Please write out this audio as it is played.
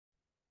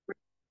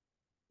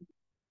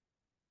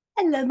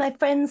Hello, my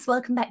friends.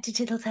 Welcome back to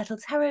Tittle Tattle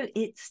Tarot.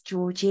 It's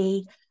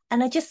Georgie.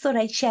 And I just thought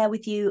I'd share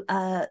with you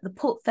the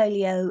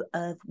portfolio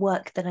of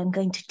work that I'm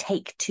going to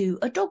take to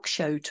a dog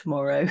show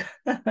tomorrow.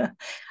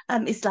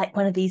 It's like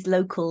one of these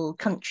local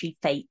country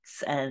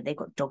fetes. They've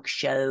got dog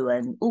show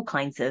and all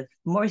kinds of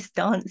Morris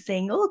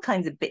dancing, all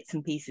kinds of bits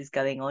and pieces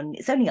going on.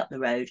 It's only up the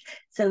road.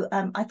 So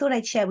I thought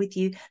I'd share with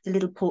you the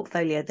little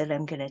portfolio that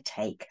I'm going to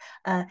take.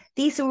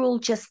 These are all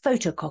just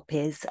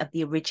photocopies of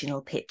the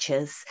original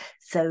pictures.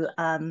 So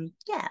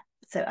yeah.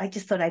 So I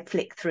just thought I'd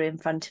flick through in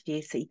front of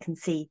you so you can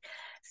see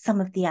some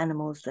of the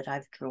animals that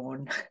I've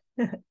drawn.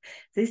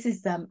 This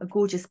is a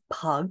gorgeous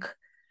pug.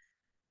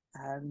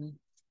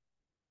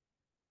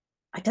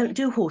 I don't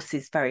do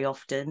horses very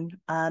often.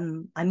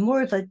 I'm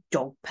more of a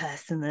dog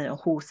person than a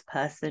horse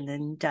person.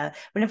 And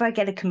whenever I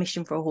get a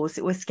commission for a horse,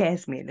 it always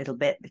scares me a little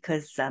bit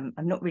because I'm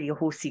not really a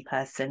horsey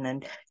person,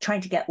 and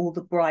trying to get all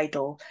the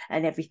bridle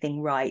and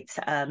everything right,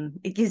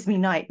 it gives me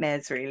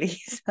nightmares, really.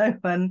 So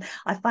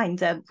I find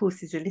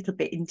horses a little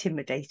bit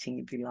intimidating,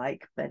 if you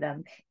like. But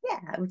yeah,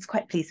 I was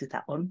quite pleased with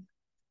that one.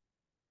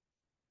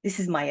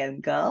 This is my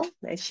own girl.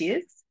 There she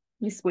is.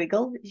 Miss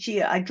Wiggle.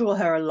 I draw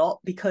her a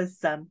lot because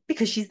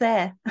she's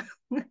there.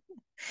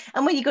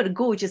 And when you've got a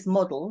gorgeous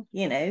model,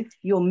 you know,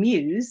 your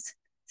muse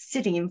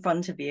sitting in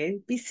front of you,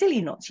 it'd be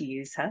silly not to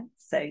use her.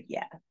 So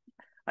yeah,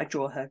 I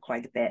draw her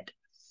quite a bit.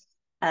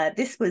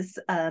 This was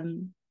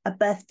a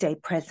birthday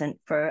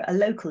present for a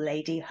local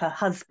lady, her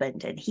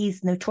husband, and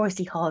he's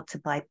notoriously hard to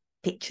buy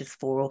pictures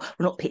for, or well,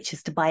 not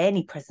pictures, to buy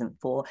any present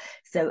for.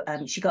 So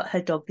she got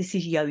her dog. This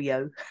is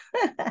Yo-Yo.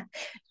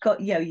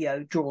 Got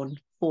Yo-Yo drawn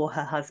for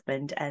her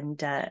husband,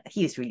 and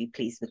he was really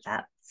pleased with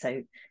that.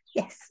 So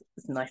yes, it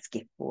was a nice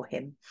gift for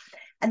him.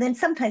 And then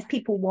sometimes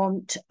people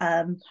want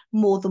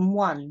more than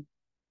one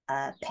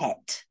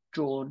pet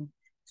drawn.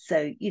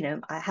 So, you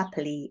know, I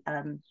happily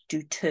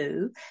do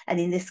two. And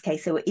in this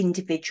case, they were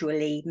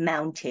individually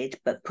mounted,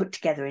 but put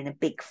together in a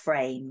big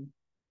frame.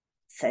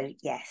 So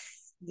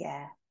yes,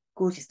 yeah,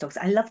 gorgeous dogs.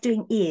 I love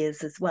doing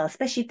ears as well,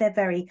 especially if they're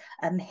very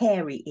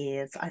hairy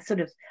ears. I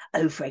sort of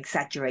over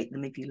exaggerate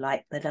them, if you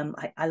like, but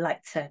I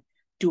like to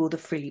do all the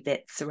frilly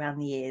bits around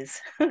the ears.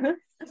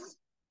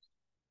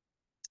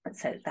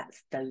 So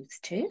that's those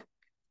two.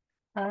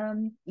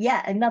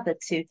 Yeah, another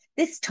two.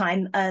 This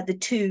time, the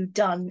two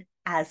done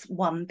as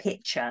one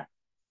picture.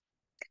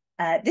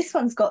 This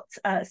one's got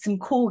some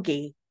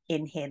corgi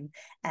in him,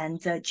 and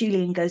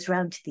Julian goes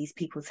round to these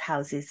people's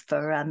houses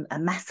for a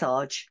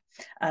massage,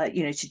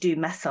 you know, to do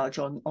massage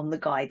on the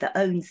guy that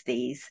owns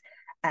these.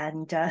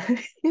 And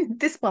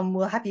this one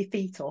will have your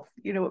feet off.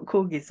 You know what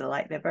corgis are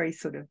like. They're very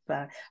sort of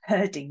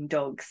herding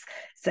dogs.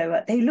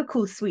 So they look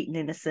all sweet and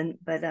innocent,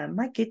 but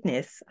my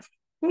goodness,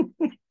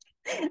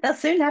 they'll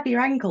soon have your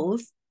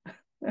ankles.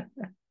 So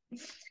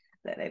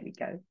there we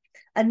go.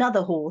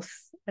 Another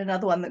horse,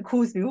 another one that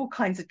caused me all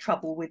kinds of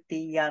trouble with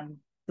the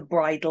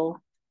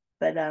bridle.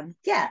 But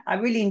yeah, I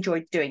really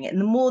enjoyed doing it.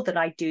 And the more that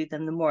I do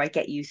them, the more I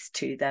get used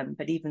to them.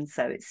 But even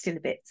so, it's still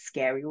a bit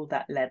scary, all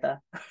that leather.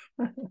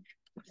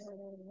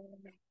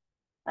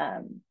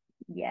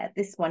 Yeah,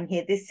 this one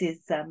here, this is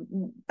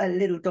a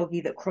little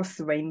doggy that crossed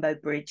the rainbow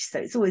bridge. So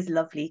it's always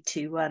lovely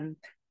to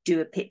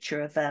do a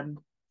picture of a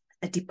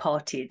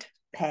departed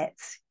pet,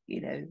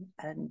 you know,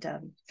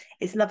 and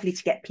it's lovely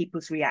to get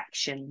people's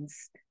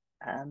reactions.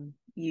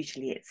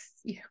 Usually it's,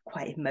 you know,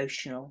 quite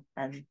emotional,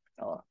 and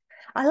oh,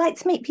 I like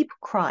to make people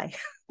cry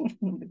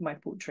with my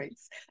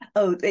portraits.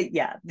 Oh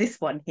yeah, this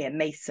one here,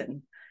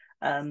 Mason.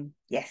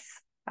 Yes,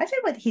 I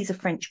don't know whether he's a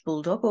French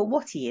bulldog or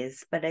what he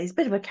is, but he's a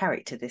bit of a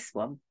character, this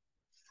one.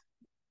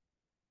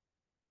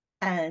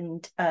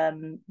 And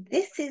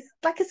this is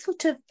like a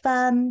sort of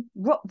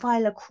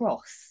Rottweiler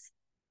cross.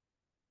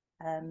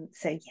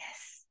 So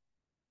yes.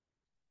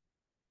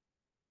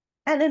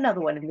 And another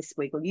one of Miss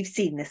Wiggle. You've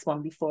seen this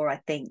one before, I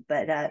think,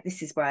 but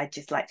this is where I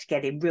just like to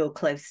get in real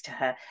close to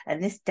her.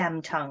 And this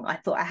damn tongue, I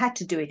thought I had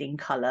to do it in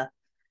colour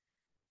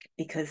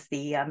because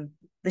the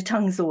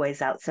tongue's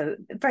always out. So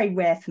very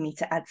rare for me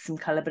to add some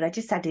colour, but I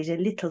just added a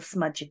little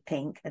smudge of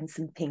pink and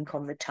some pink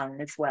on the tongue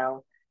as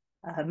well.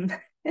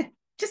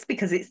 Just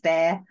because it's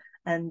there,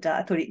 and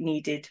I thought it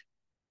needed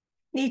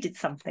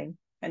something,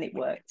 and it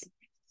worked.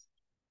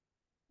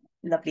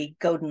 Lovely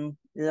golden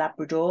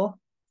Labrador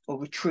or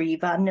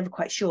retriever. I'm never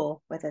quite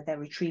sure whether they're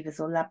retrievers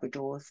or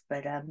Labradors,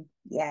 but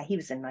yeah, he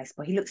was a nice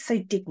boy. He looked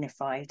so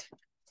dignified.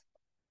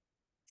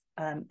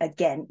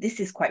 Again, this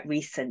is quite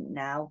recent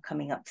now,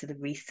 coming up to the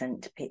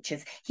recent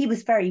pictures. He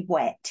was very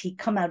wet. He'd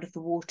come out of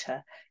the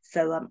water.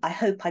 So I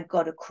hope I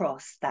got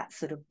across that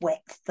sort of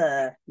wet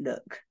fur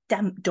look,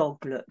 damp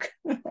dog look.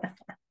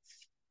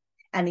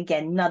 And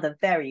again, another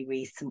very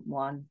recent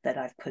one that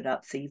I've put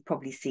up. So you've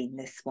probably seen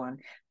this one.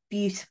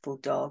 Beautiful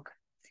dog.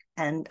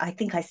 And I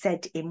think I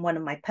said in one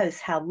of my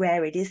posts how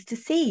rare it is to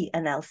see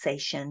an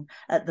Alsatian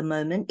at the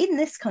moment in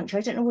this country.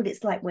 I don't know what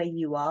it's like where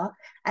you are.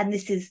 And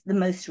this is the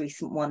most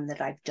recent one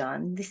that I've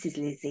done. This is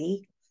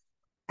Lizzie.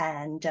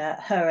 And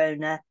her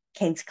owner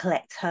came to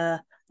collect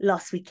her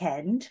last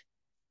weekend.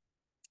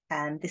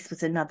 And this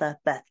was another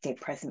birthday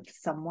present for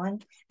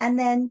someone. And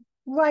then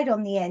right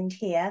on the end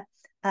here.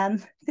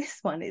 This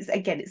one is,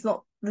 again, it's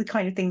not the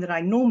kind of thing that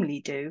I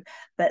normally do,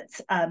 but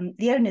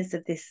the owners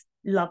of this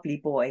lovely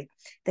boy,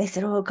 they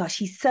said, oh gosh,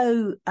 he's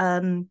so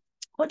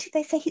what did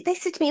they say? They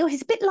said to me, oh,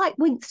 he's a bit like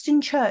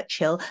Winston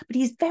Churchill, but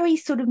he's very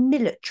sort of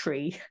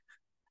military.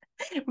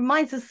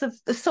 Reminds us of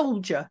a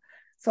soldier.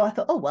 So I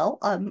thought, oh well,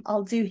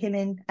 I'll do him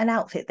in an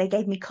outfit. They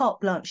gave me carte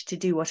blanche to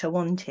do what I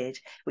wanted,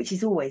 which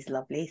is always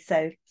lovely.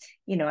 So,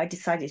 I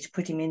decided to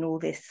put him in all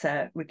this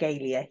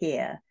regalia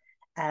here,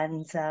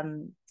 and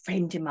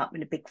framed him up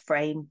in a big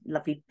frame,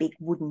 lovely big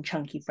wooden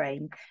chunky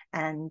frame.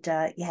 And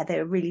yeah, they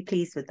were really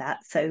pleased with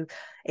that. So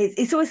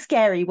it's always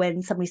scary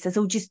when somebody says,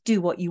 oh, just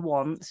do what you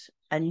want,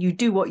 and you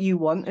do what you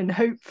want, and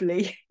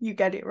hopefully you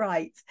get it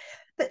right.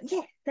 But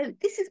yeah, so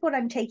this is what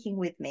I'm taking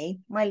with me,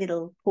 my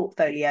little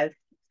portfolio,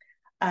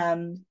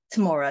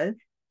 tomorrow,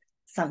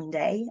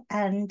 Sunday.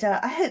 And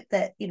I hope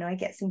that, I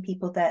get some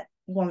people that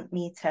want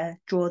me to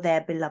draw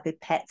their beloved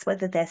pets,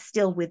 whether they're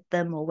still with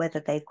them or whether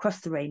they've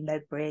crossed the rainbow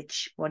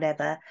bridge,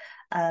 whatever.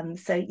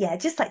 So yeah,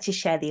 just like to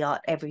share the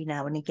art every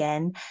now and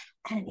again.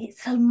 And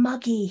it's so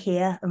muggy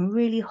here and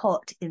really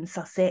hot in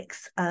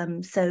Sussex.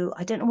 So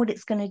I don't know what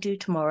it's going to do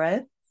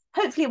tomorrow.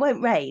 Hopefully it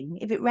won't rain.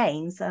 If it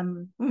rains,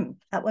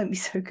 that won't be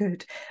so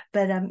good.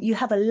 But you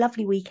have a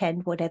lovely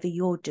weekend, whatever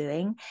you're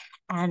doing.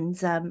 And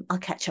I'll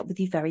catch up with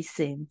you very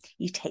soon.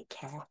 You take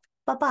care.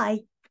 Bye-bye.